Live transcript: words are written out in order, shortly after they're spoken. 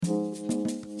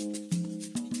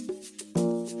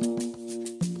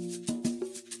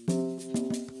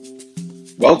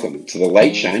Welcome to the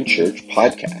Light Shine Church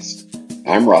podcast.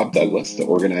 I'm Rob Douglas, the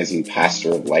organizing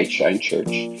pastor of Light Shine Church,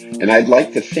 and I'd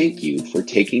like to thank you for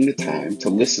taking the time to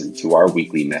listen to our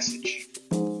weekly message.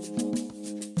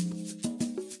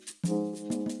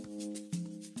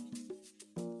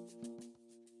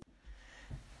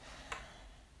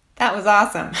 That was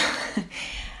awesome.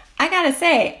 I gotta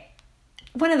say,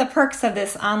 one of the perks of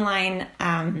this online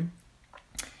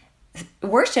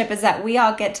worship is that we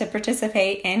all get to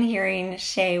participate in hearing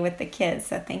Shay with the kids.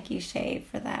 So thank you, Shay,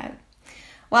 for that.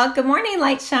 Well, good morning,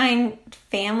 Light Shine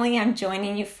family. I'm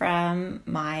joining you from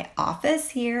my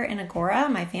office here in Agora.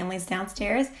 My family's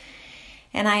downstairs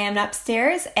and I am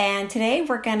upstairs. And today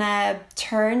we're going to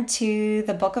turn to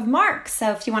the book of Mark.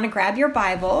 So if you want to grab your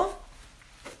Bible,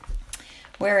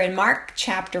 we're in Mark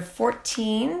chapter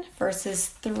 14, verses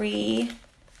 3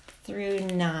 through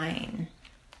 9.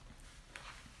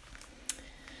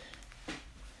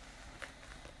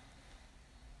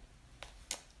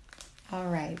 All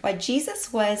right. While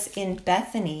Jesus was in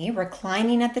Bethany,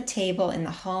 reclining at the table in the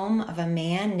home of a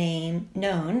man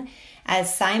known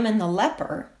as Simon the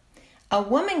leper, a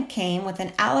woman came with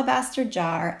an alabaster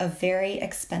jar of very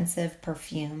expensive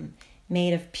perfume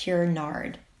made of pure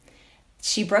nard.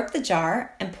 She broke the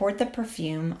jar and poured the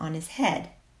perfume on his head.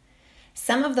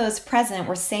 Some of those present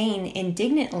were saying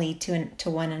indignantly to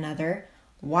one another,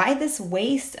 "Why this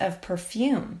waste of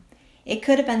perfume? It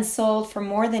could have been sold for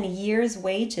more than a year's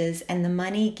wages and the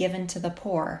money given to the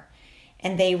poor."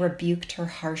 And they rebuked her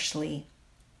harshly.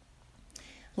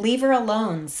 "Leave her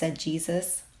alone," said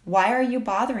Jesus. "Why are you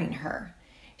bothering her?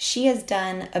 She has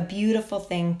done a beautiful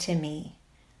thing to me.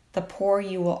 The poor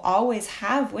you will always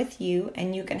have with you,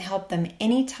 and you can help them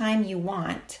anytime you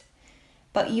want.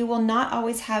 But you will not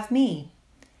always have me.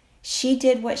 She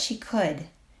did what she could.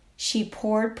 She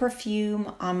poured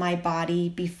perfume on my body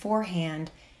beforehand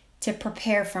to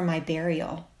prepare for my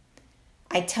burial.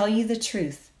 I tell you the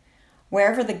truth,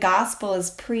 wherever the gospel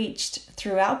is preached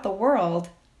throughout the world,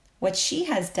 what she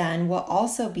has done will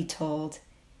also be told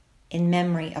in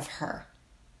memory of her."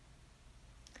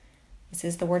 This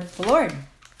is the word of the Lord.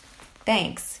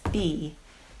 Thanks be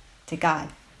to God.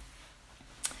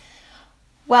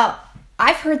 Well,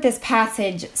 I've heard this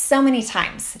passage so many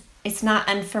times. It's not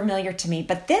unfamiliar to me,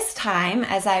 but this time,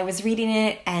 as I was reading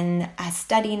it and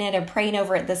studying it and praying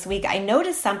over it this week, I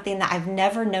noticed something that I've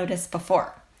never noticed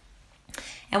before.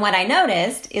 And what I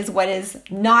noticed is what is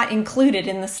not included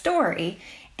in the story,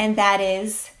 and that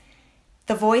is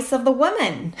the voice of the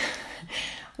woman.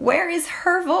 Where is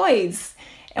her voice?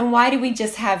 And why do we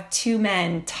just have two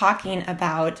men talking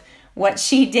about what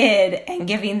she did and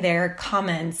giving their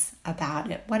comments about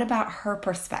it? What about her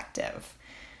perspective?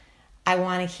 I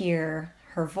want to hear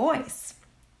her voice.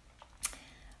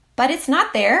 But it's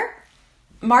not there.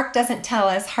 Mark doesn't tell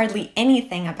us hardly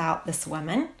anything about this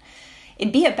woman.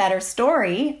 It'd be a better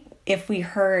story if we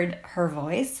heard her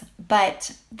voice,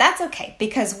 but that's okay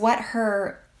because what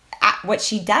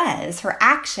she does, her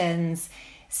actions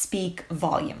speak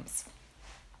volumes.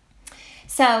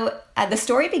 So the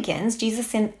story begins.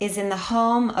 Jesus is in the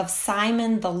home of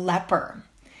Simon the leper.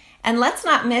 And let's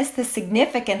not miss the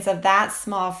significance of that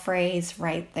small phrase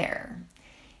right there.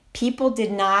 People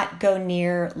did not go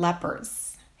near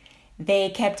lepers. They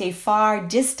kept a far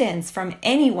distance from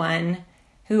anyone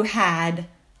who had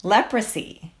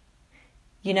leprosy.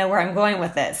 You know where I'm going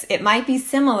with this. It might be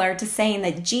similar to saying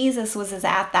that Jesus was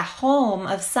at the home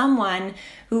of someone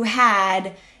who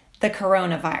had the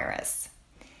coronavirus.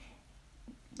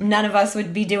 None of us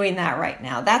would be doing that right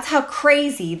now. That's how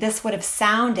crazy this would have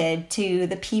sounded to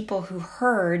the people who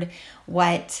heard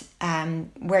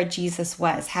where Jesus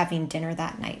was having dinner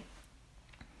that night.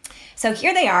 So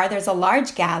here they are. There's a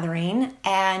large gathering,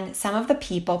 and some of the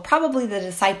people, probably the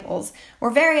disciples,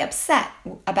 were very upset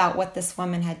about what this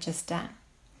woman had just done.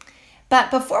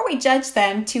 But before we judge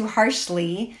them too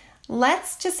harshly,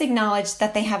 let's just acknowledge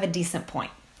that they have a decent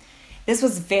point. This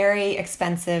was very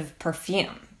expensive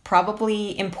perfume.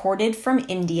 Probably imported from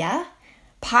India,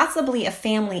 possibly a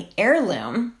family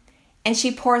heirloom, and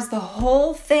she pours the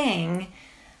whole thing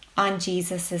on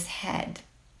Jesus's head.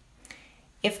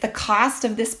 If the cost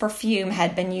of this perfume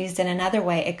had been used in another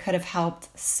way, it could have helped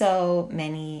so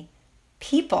many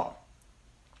people.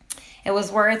 It was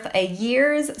worth a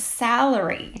year's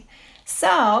salary.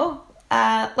 So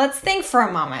let's think for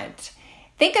a moment.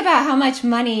 Think about how much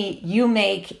money you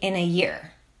make in a year.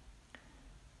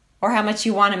 Or how much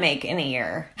you want to make in a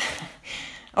year.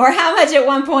 Or how much at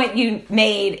one point you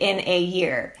made in a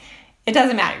year. It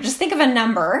doesn't matter. Just think of a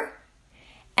number.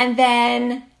 And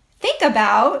then think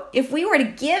about if we were to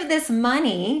give this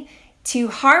money to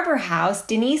Harbor House,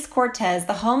 Denise Cortez,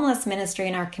 the homeless ministry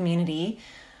in our community,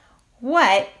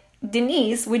 what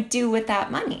Denise would do with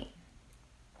that money.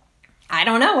 I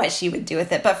don't know what she would do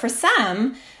with it, but for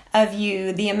some of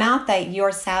you, the amount that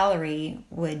your salary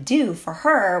would do for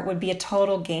her would be a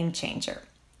total game changer.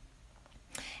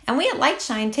 And we at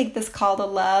Lightshine take this call to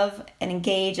love and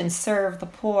engage and serve the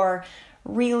poor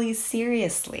really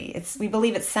seriously. We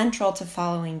believe it's central to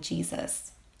following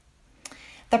Jesus.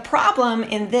 The problem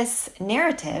in this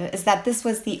narrative is that this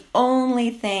was the only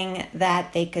thing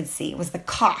that they could see, was the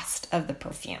cost of the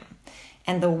perfume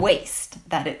and the waste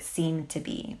that it seemed to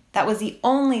be. That was the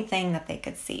only thing that they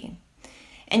could see.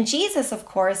 And Jesus, of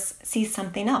course, sees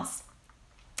something else.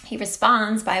 He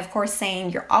responds by, of course,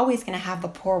 saying, you're always going to have the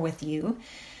poor with you,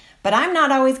 but I'm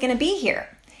not always going to be here.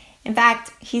 In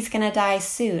fact, he's going to die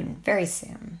soon, very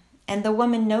soon. And the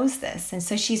woman knows this, and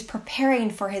so she's preparing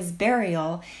for his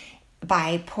burial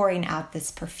by pouring out this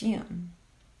perfume.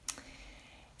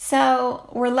 So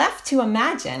we're left to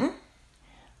imagine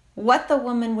what the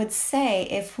woman would say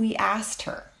if we asked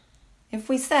her. If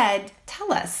we said,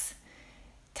 tell us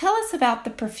about the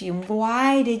perfume.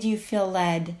 Why did you feel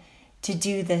led to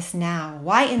do this now?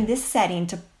 Why in this setting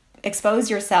to expose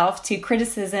yourself to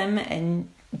criticism and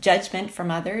judgment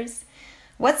from others?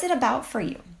 What's it about for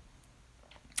you?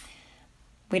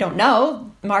 We don't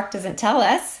know. Mark doesn't tell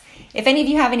us. If any of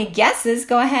you have any guesses,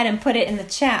 go ahead and put it in the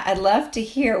chat. I'd love to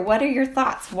hear. What are your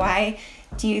thoughts? Why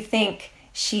do you think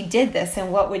she did this?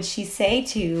 And what would she say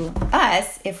to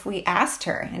us if we asked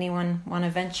her? Anyone want to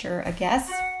venture a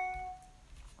guess?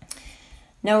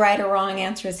 No right or wrong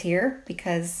answers here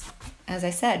because, as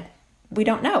I said, we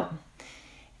don't know.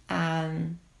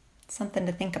 Something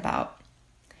to think about.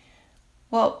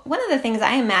 Well, one of the things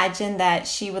I imagine that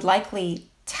she would likely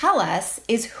tell us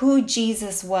is who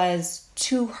Jesus was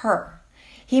to her.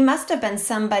 He must have been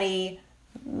somebody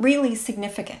really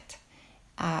significant.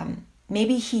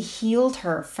 Maybe he healed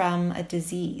her from a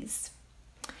disease.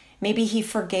 Maybe he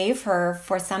forgave her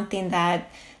for something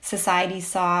that society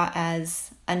saw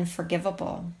as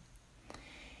unforgivable.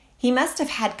 He must have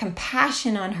had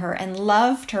compassion on her and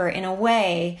loved her in a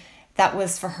way that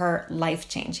was for her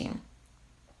life-changing.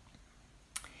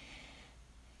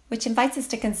 Which invites us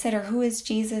to consider, who is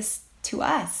Jesus to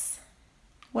us?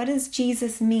 What does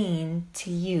Jesus mean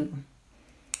to you?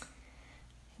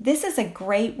 This is a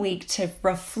great week to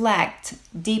reflect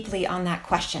deeply on that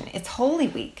question. It's Holy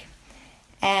Week,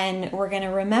 and we're going to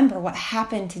remember what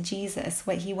happened to Jesus,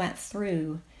 what he went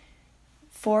through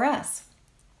for us.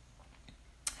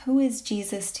 Who is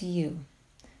Jesus to you?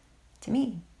 To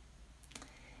me.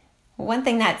 One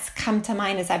thing that's come to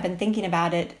mind as I've been thinking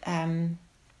about it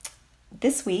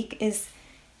this week is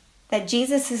that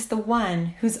Jesus is the one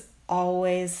who's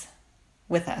always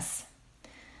with us.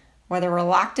 Whether we're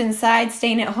locked inside,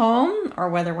 staying at home, or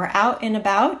whether we're out and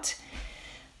about,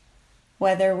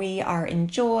 whether we are in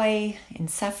joy, in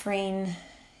suffering,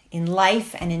 in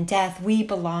life, and in death, we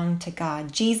belong to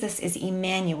God. Jesus is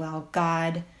Emmanuel,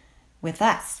 God with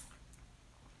us.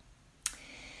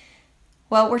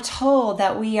 Well, we're told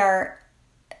that we are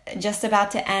just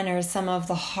about to enter some of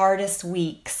the hardest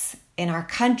weeks in our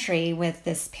country with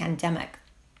this pandemic,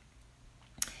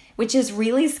 which is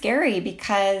really scary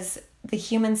because the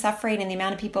human suffering and the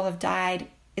amount of people who have died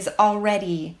is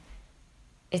already,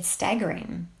 it's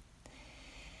staggering.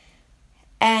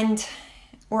 And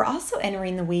we're also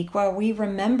entering the week where we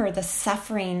remember the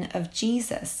suffering of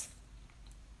Jesus.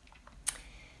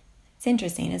 It's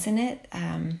interesting, isn't it?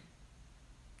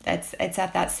 It's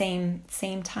at that same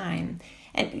time.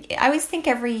 And I always think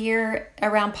every year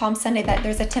around Palm Sunday that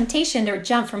there's a temptation to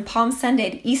jump from Palm Sunday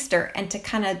to Easter and to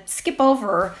kind of skip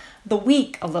over the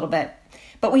week a little bit.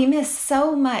 But we miss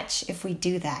so much if we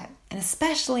do that. And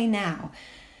especially now,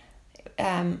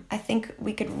 I think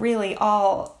we could really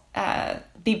all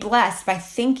be blessed by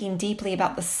thinking deeply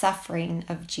about the suffering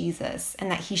of Jesus and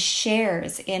that he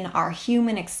shares in our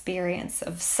human experience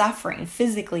of suffering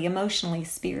physically, emotionally,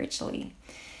 spiritually.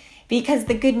 Because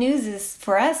the good news is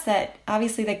for us that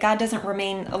obviously that God doesn't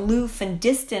remain aloof and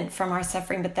distant from our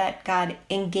suffering, but that God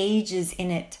engages in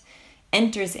it,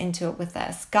 enters into it with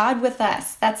us. God with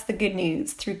us, that's the good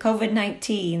news. Through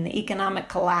COVID-19, the economic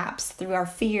collapse, through our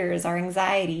fears, our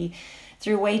anxiety,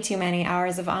 through way too many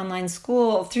hours of online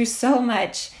school, through so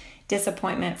much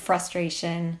disappointment,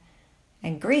 frustration,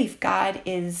 and grief, God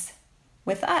is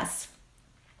with us.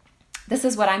 This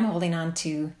is what I'm holding on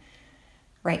to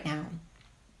right now.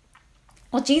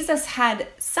 Well, Jesus had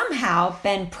somehow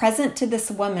been present to this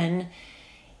woman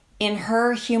in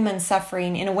her human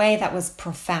suffering in a way that was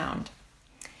profound.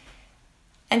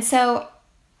 And so,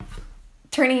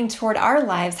 turning toward our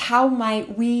lives, how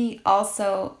might we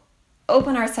also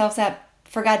open ourselves up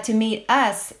for God to meet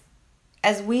us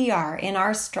as we are in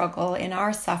our struggle, in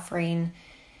our suffering,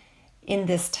 in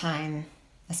this time,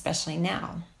 especially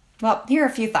now? Well, here are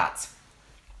a few thoughts.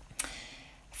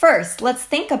 First, let's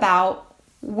think about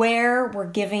where we're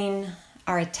giving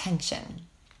our attention.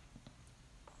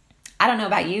 I don't know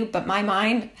about you, but my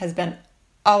mind has been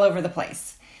all over the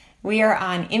place. We are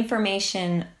on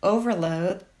information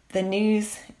overload. The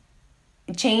news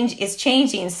is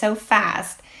changing so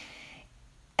fast,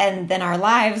 and then our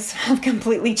lives have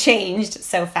completely changed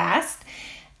so fast.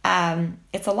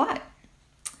 It's a lot.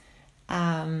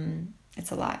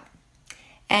 It's a lot.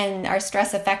 And our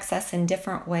stress affects us in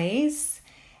different ways.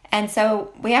 And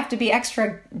so we have to be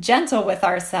extra gentle with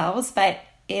ourselves, but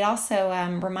it also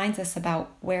reminds us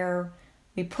about where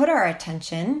we put our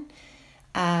attention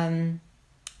can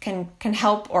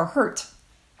help or hurt.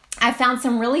 I found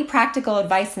some really practical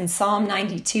advice in Psalm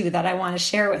 92 that I want to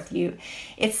share with you.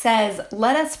 It says,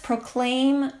 "Let us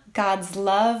proclaim God's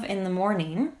love in the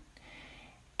morning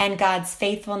and God's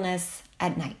faithfulness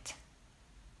at night."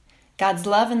 God's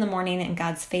love in the morning and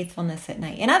God's faithfulness at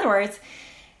night. In other words,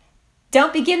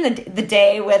 don't begin the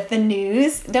day with the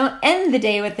news. Don't end the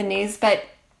day with the news, but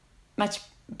much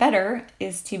better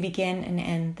is to begin and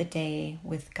end the day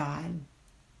with God.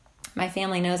 My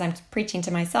family knows I'm preaching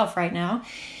to myself right now.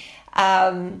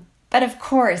 But of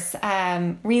course,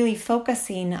 really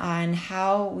focusing on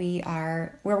how we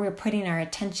are, where we're putting our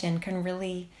attention can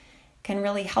really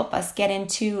help us get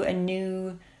into a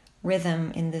new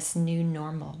rhythm in this new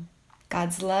normal.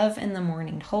 God's love in the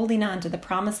morning, holding on to the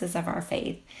promises of our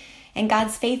faith, and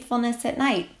God's faithfulness at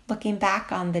night, looking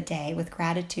back on the day with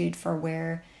gratitude for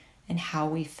where and how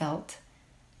we felt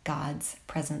God's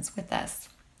presence with us.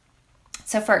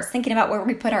 So first, thinking about where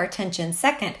we put our attention.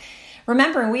 Second,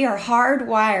 remember we are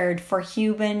hardwired for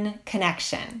human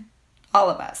connection. All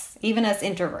of us, even us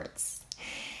introverts.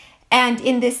 And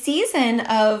in this season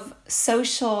of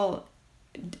social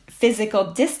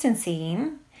physical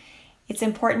distancing, it's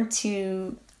important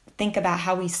to think about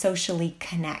how we socially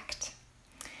connect.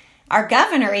 Our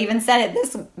governor even said it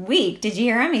this week. Did you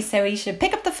hear him? He said we should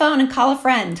pick up the phone and call a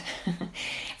friend.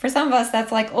 For some of us,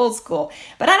 that's like old school.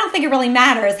 But I don't think it really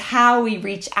matters how we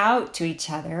reach out to each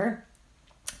other.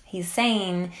 He's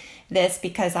saying this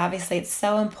because obviously it's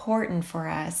so important for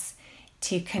us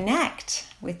to connect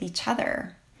with each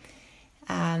other.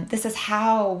 This is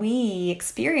how we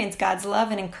experience God's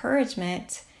love and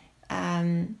encouragement,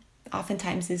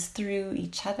 oftentimes is through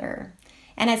each other.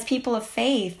 And as people of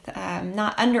faith,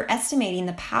 not underestimating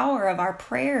the power of our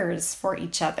prayers for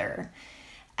each other.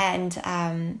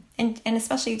 And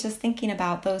especially just thinking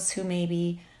about those who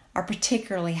maybe are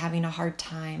particularly having a hard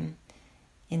time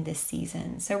in this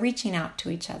season. So reaching out to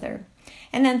each other.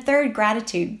 And then third,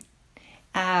 gratitude.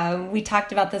 We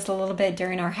talked about this a little bit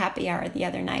during our happy hour the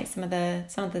other night. Some of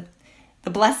the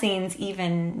blessings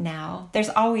even now. There's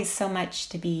always so much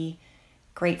to be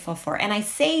grateful for. And I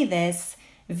say this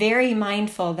very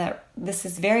mindful that this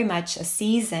is very much a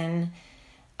season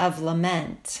of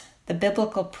lament. The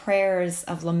biblical prayers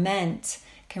of lament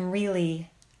can really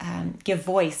give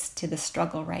voice to the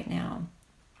struggle right now.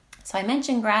 So I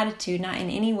mentioned gratitude, not in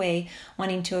any way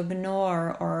wanting to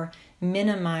ignore or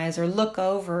minimize or look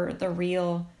over the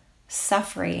real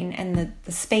suffering and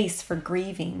the space for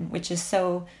grieving, which is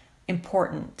so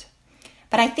important.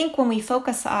 But I think when we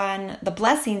focus on the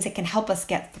blessings, it can help us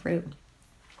get through.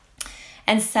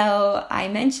 And so I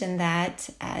mentioned that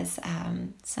as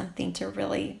something to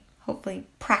really hopefully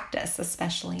practice,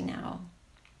 especially now.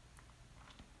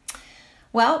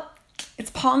 Well,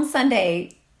 it's Palm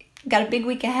Sunday. Got a big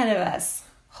week ahead of us,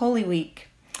 Holy Week.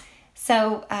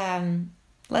 So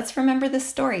let's remember this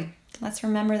story. Let's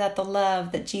remember that the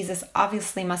love that Jesus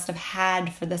obviously must have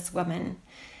had for this woman.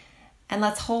 And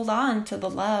let's hold on to the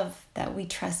love that we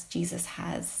trust Jesus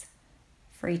has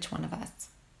for each one of us.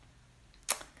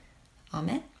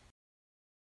 Amen.